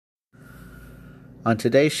On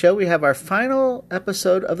today's show, we have our final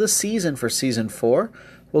episode of the season for Season 4.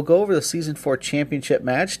 We'll go over the Season 4 championship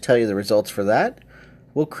match, tell you the results for that.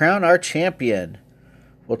 We'll crown our champion.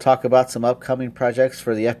 We'll talk about some upcoming projects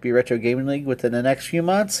for the FB Retro Gaming League within the next few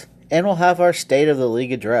months. And we'll have our State of the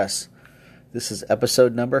League address. This is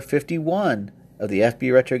episode number 51 of the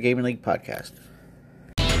FB Retro Gaming League podcast.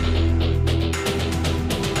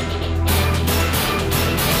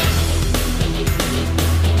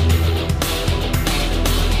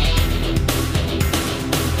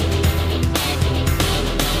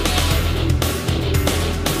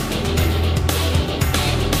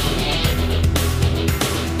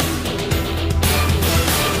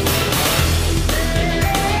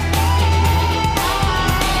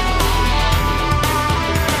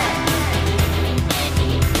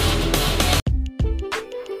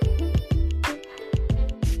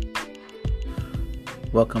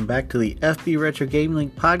 Welcome back to the FB Retro Gaming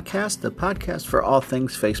League podcast, the podcast for all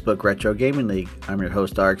things Facebook Retro Gaming League. I'm your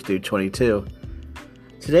host, RxDude22.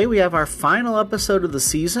 Today we have our final episode of the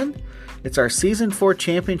season. It's our Season 4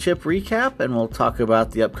 championship recap, and we'll talk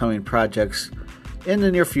about the upcoming projects in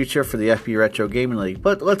the near future for the FB Retro Gaming League.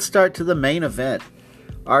 But let's start to the main event,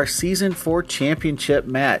 our Season 4 championship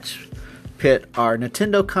match. Pit our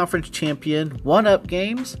Nintendo Conference champion, 1UP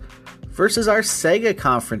Games, versus our Sega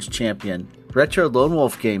Conference champion, Retro Lone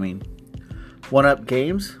Wolf Gaming. 1UP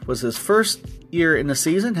Games was his first year in the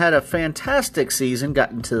season, had a fantastic season,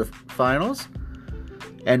 got into the finals.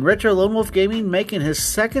 And Retro Lone Wolf Gaming making his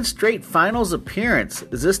second straight finals appearance.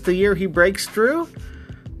 Is this the year he breaks through?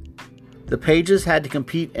 The Pages had to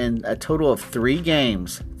compete in a total of 3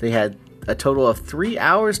 games. They had a total of 3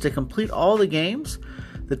 hours to complete all the games.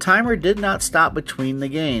 The timer did not stop between the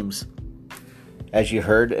games. As you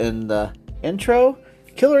heard in the intro,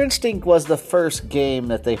 Killer Instinct was the first game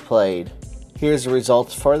that they played. Here's the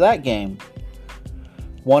results for that game.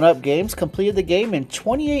 1UP Games completed the game in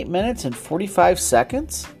 28 minutes and 45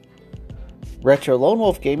 seconds. Retro Lone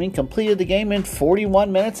Wolf Gaming completed the game in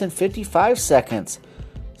 41 minutes and 55 seconds.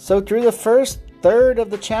 So through the first third of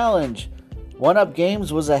the challenge, 1UP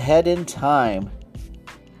Games was ahead in time.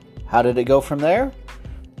 How did it go from there?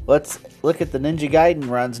 Let's look at the Ninja Gaiden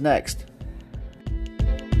runs next.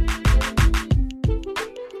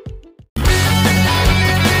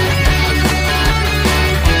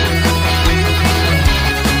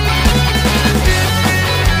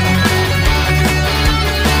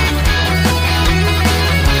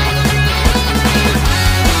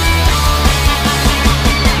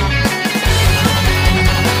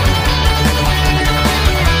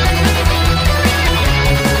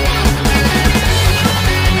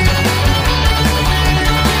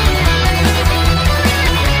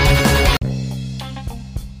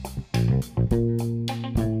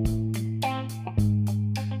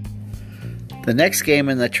 The next game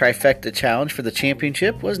in the Trifecta Challenge for the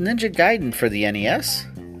championship was Ninja Gaiden for the NES.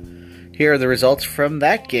 Here are the results from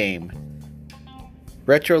that game.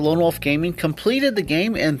 Retro Lone Wolf Gaming completed the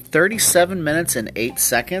game in 37 minutes and 8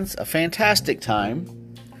 seconds, a fantastic time.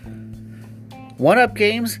 1UP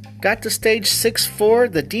Games got to stage 6-4,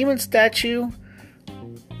 the Demon Statue,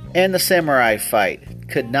 and the Samurai Fight.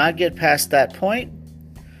 Could not get past that point.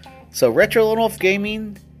 So Retro Lone Wolf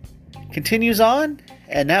Gaming continues on.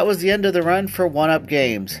 And that was the end of the run for 1UP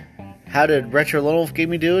Games. How did Retro Lone Wolf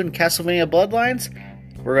Gaming do in Castlevania Bloodlines?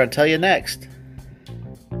 We're going to tell you next.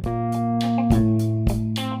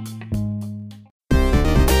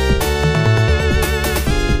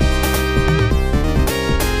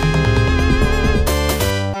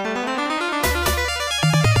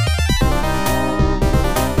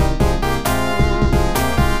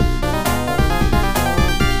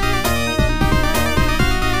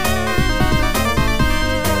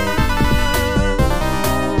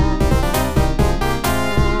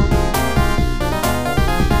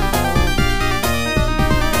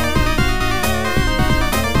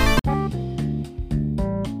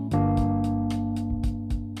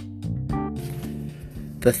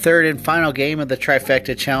 The third and final game of the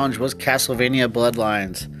Trifecta Challenge was Castlevania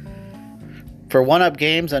Bloodlines. For 1UP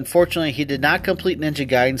Games, unfortunately, he did not complete Ninja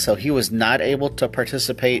Gaiden, so he was not able to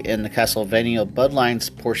participate in the Castlevania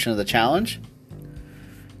Bloodlines portion of the challenge.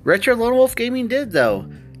 Retro Lone Wolf Gaming did, though,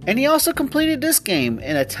 and he also completed this game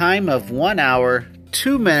in a time of 1 hour,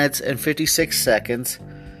 2 minutes, and 56 seconds,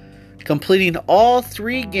 completing all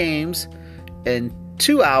 3 games in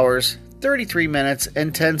 2 hours, 33 minutes,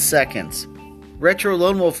 and 10 seconds. Retro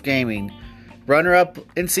Lone Wolf Gaming, runner-up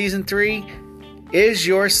in Season 3, is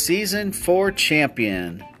your Season 4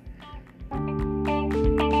 champion.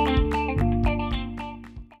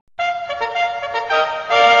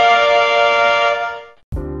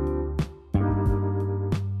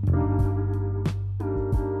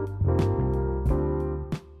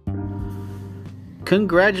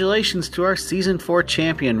 Congratulations to our Season 4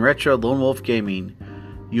 champion, Retro Lone Wolf Gaming.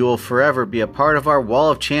 You will forever be a part of our Wall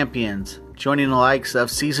of Champions, joining the likes of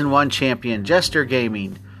Season 1 champion, Jester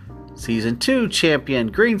Gaming, Season 2 champion,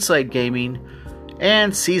 Green Slate Gaming,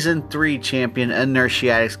 and Season 3 champion,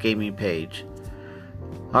 Inertiatics Gaming page.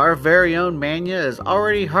 Our very own Mania is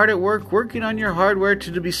already hard at work working on your hardware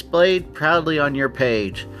to be displayed proudly on your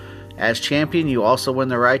page. As champion, you also win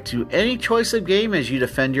the right to any choice of game as you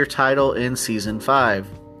defend your title in Season 5.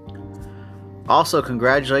 Also,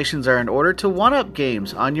 congratulations are in order to 1UP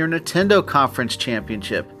Games on your Nintendo Conference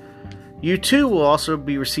Championship. You too will also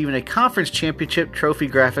be receiving a Conference Championship trophy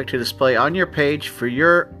graphic to display on your page for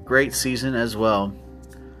your great season as well.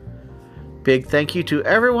 Big thank you to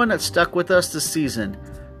everyone that stuck with us this season.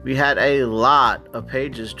 We had a lot of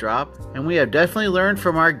pages drop, and we have definitely learned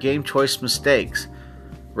from our game choice mistakes.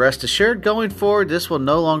 Rest assured, going forward, this will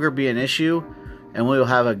no longer be an issue, and we will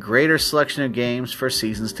have a greater selection of games for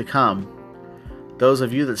seasons to come. Those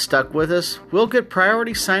of you that stuck with us will get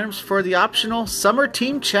priority signups for the optional Summer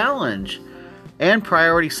Team Challenge and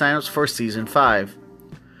priority signups for Season 5.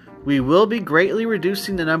 We will be greatly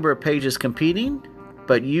reducing the number of pages competing,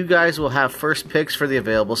 but you guys will have first picks for the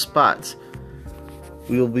available spots.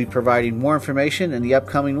 We will be providing more information in the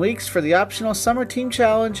upcoming weeks for the optional Summer Team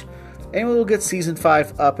Challenge, and we will get Season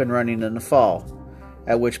 5 up and running in the fall.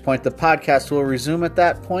 At which point the podcast will resume at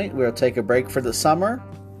that point. We'll take a break for the summer.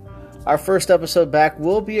 Our first episode back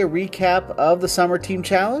will be a recap of the Summer Team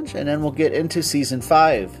Challenge, and then we'll get into Season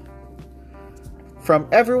 5. From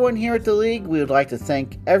everyone here at the League, we would like to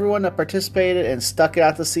thank everyone that participated and stuck it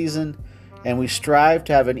out the season, and we strive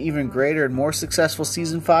to have an even greater and more successful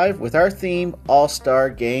Season 5 with our theme, All-Star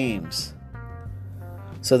Games.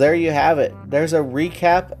 So there you have it. There's a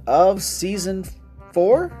recap of Season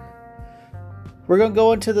 4. We're going to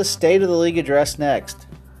go into the State of the League address next.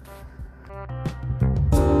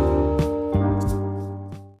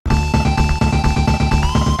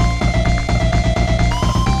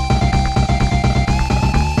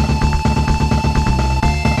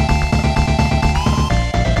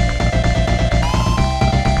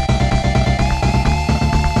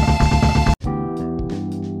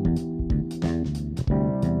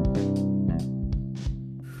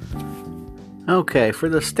 Okay, for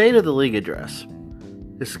the State of the League address,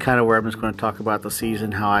 this is kind of where I'm just going to talk about the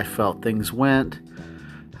season, how I felt things went,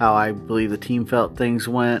 how I believe the team felt things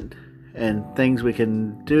went, and things we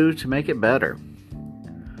can do to make it better.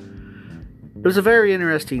 It was a very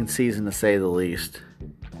interesting season, to say the least.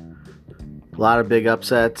 A lot of big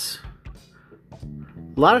upsets,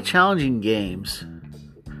 a lot of challenging games,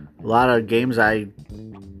 a lot of games I,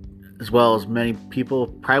 as well as many people,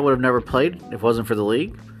 probably would have never played if it wasn't for the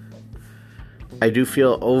League. I do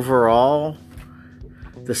feel overall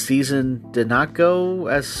the season did not go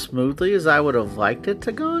as smoothly as I would have liked it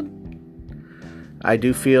to go. I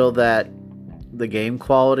do feel that the game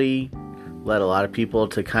quality led a lot of people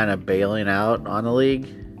to kind of bailing out on the League,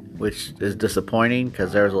 which is disappointing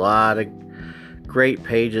because there's a lot of great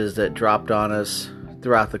pages that dropped on us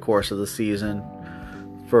throughout the course of the season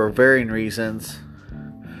for varying reasons.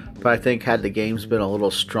 But I think had the games been a little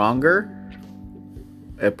stronger,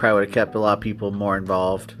 it probably would have kept a lot of people more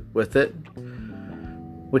involved with it.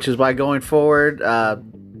 Which is why going forward,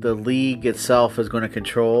 the League itself is going to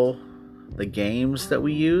control the games that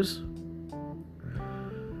we use.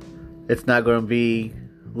 It's not going to be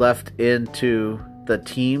left into the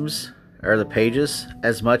teams or the pages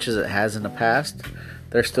as much as it has in the past.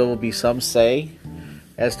 There still will be some say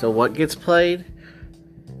as to what gets played,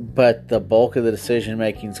 but the bulk of the decision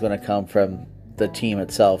making is going to come from the team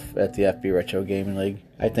itself at the FB Retro Gaming League.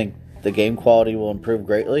 I think the game quality will improve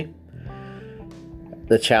greatly.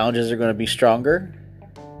 The challenges are going to be stronger.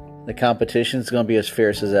 The competition is going to be as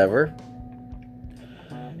fierce as ever.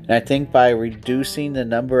 And I think by reducing the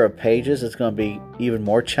number of pages, it's going to be even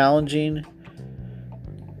more challenging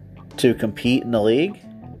to compete in the League.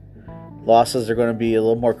 Losses are going to be a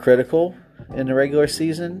little more critical in the regular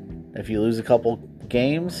season. If you lose a couple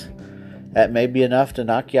games, that may be enough to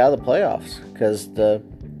knock you out of the playoffs, because the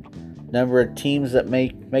number of teams that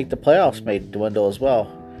make the playoffs may dwindle as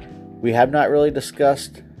well. We have not really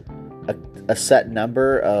discussed a set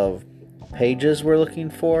number of pages we're looking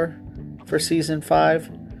for Season 5,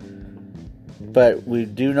 but we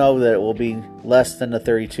do know that it will be less than the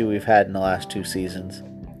 32 we've had in the last two seasons.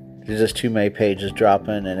 There's just too many pages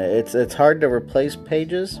dropping, and it's hard to replace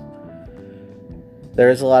pages. There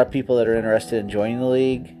is a lot of people that are interested in joining the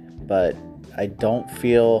League, but I don't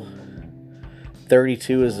feel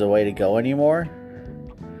 32 is the way to go anymore.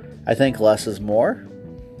 I think less is more.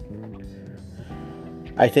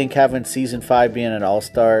 I think having Season 5 being an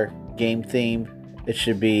all-star game theme It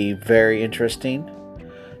should be very interesting.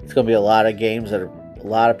 It's going to be a lot of games that a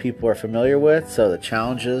lot of people are familiar with, so the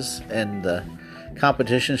challenges and the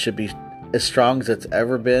competition should be as strong as it's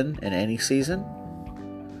ever been in any season.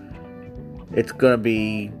 It's going to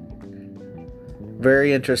be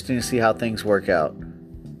very interesting to see how things work out.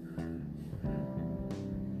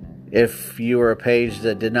 If you were a page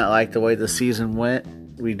that did not like the way the season went,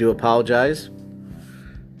 we do apologize.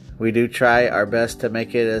 We do try our best to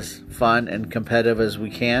make it as fun and competitive as we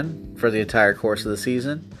can for the entire course of the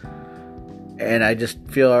season. And I just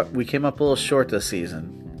feel we came up a little short this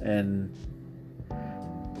season. And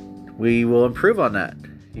we will improve on that.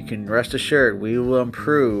 You can rest assured we will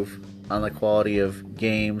improve on the quality of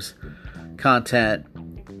games, content,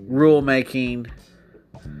 rule making.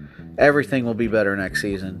 Everything will be better next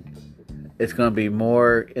season. It's going to be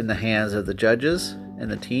more in the hands of the judges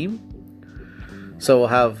and the team. So we'll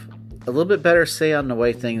have a little bit better say on the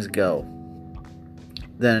way things go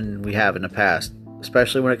than we have in the past,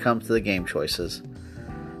 especially when it comes to the game choices.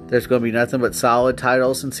 There's going to be nothing but solid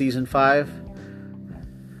titles in Season 5.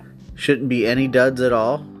 Shouldn't be any duds at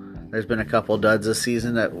all. There's been a couple duds this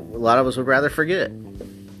season that a lot of us would rather forget.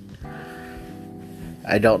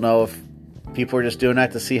 I don't know if people are just doing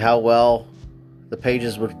that to see how well the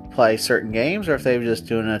pages would play certain games, or if they were just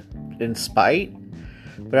doing it in spite.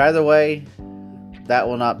 But either way, that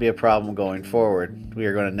will not be a problem going forward. We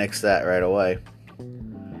are going to nix that right away.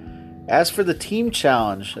 As for the team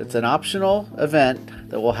challenge, it's an optional event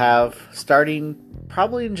that we'll have starting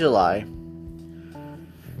probably in July.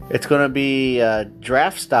 It's going to be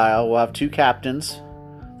draft style. We'll have 2 captains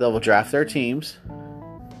that will draft their teams.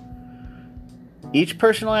 Each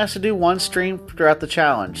person only has to do 1 stream throughout the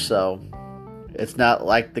challenge, so it's not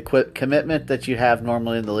like the commitment that you have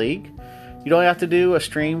normally in the league. You'd only have to do a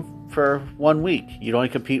stream for 1 week. You'd only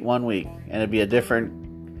compete 1 week, and it'd be a different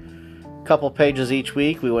couple pages each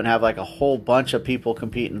week. We wouldn't have like a whole bunch of people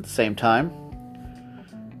competing at the same time.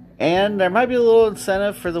 And there might be a little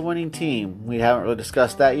incentive for the winning team. We haven't really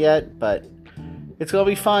discussed that yet, but it's going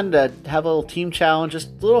to be fun to have a little team challenge, just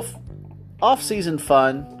a little off-season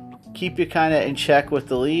fun, keep you kind of in check with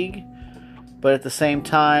the league, but at the same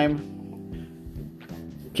time,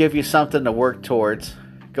 give you something to work towards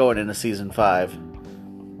going into Season 5.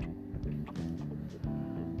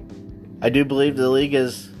 I do believe the league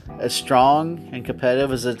is as strong and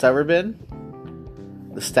competitive as it's ever been.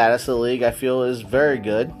 The status of the league, I feel, is very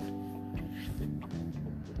good.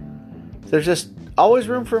 There's just always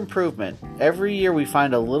room for improvement. Every year we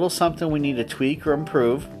find a little something we need to tweak or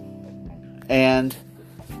improve, and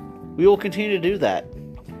we will continue to do that.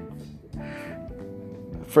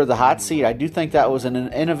 For the hot seat, I do think that was an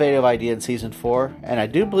innovative idea in Season 4, and I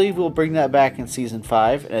do believe we'll bring that back in Season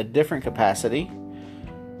 5 in a different capacity.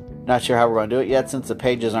 Not sure how we're going to do it yet, since the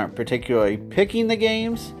pages aren't particularly picking the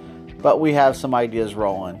games, but we have some ideas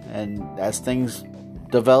rolling, and as things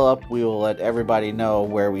develop, we will let everybody know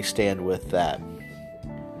where we stand with that.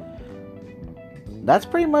 That's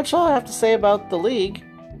pretty much all I have to say about the league.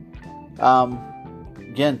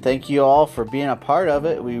 Again, thank you all for being a part of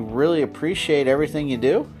it. We really appreciate everything you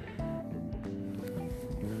do.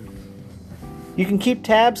 You can keep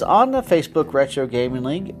tabs on the Facebook Retro Gaming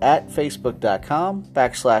League at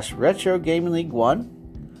facebook.com/Retro Gaming League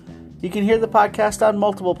 1. You can hear the podcast on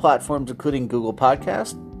multiple platforms, including Google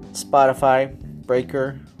Podcast, Spotify,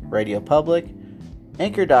 Breaker, Radio Public,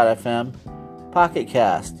 Anchor.fm, Pocket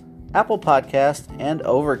Cast, Apple Podcast, and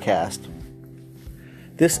Overcast.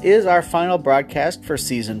 This is our final broadcast for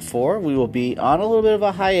Season 4. We will be on a little bit of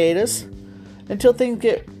a hiatus until things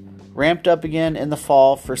get ramped up again in the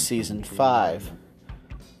fall for Season 5.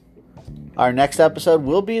 Our next episode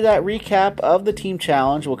will be that recap of the team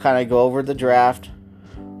challenge. We'll kind of go over the draft,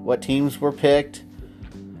 what teams were picked,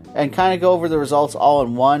 and kind of go over the results all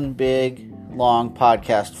in one big, long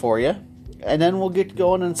podcast for you. And then we'll get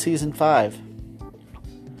going in Season 5.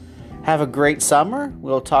 Have a great summer.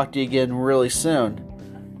 We'll talk to you again really soon.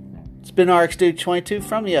 It's been RxDude22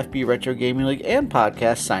 from the FB Retro Gaming League and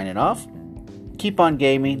podcast signing off. Keep on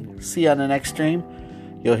gaming. See you on the next stream.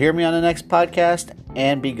 You'll hear me on the next podcast,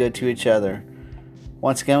 and be good to each other.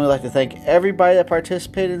 Once again, we'd like to thank everybody that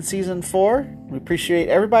participated in Season 4. We appreciate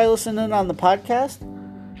everybody listening on the podcast,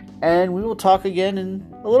 and we will talk again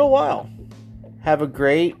in a little while. Have a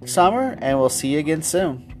great summer, and we'll see you again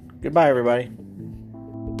soon. Goodbye, everybody.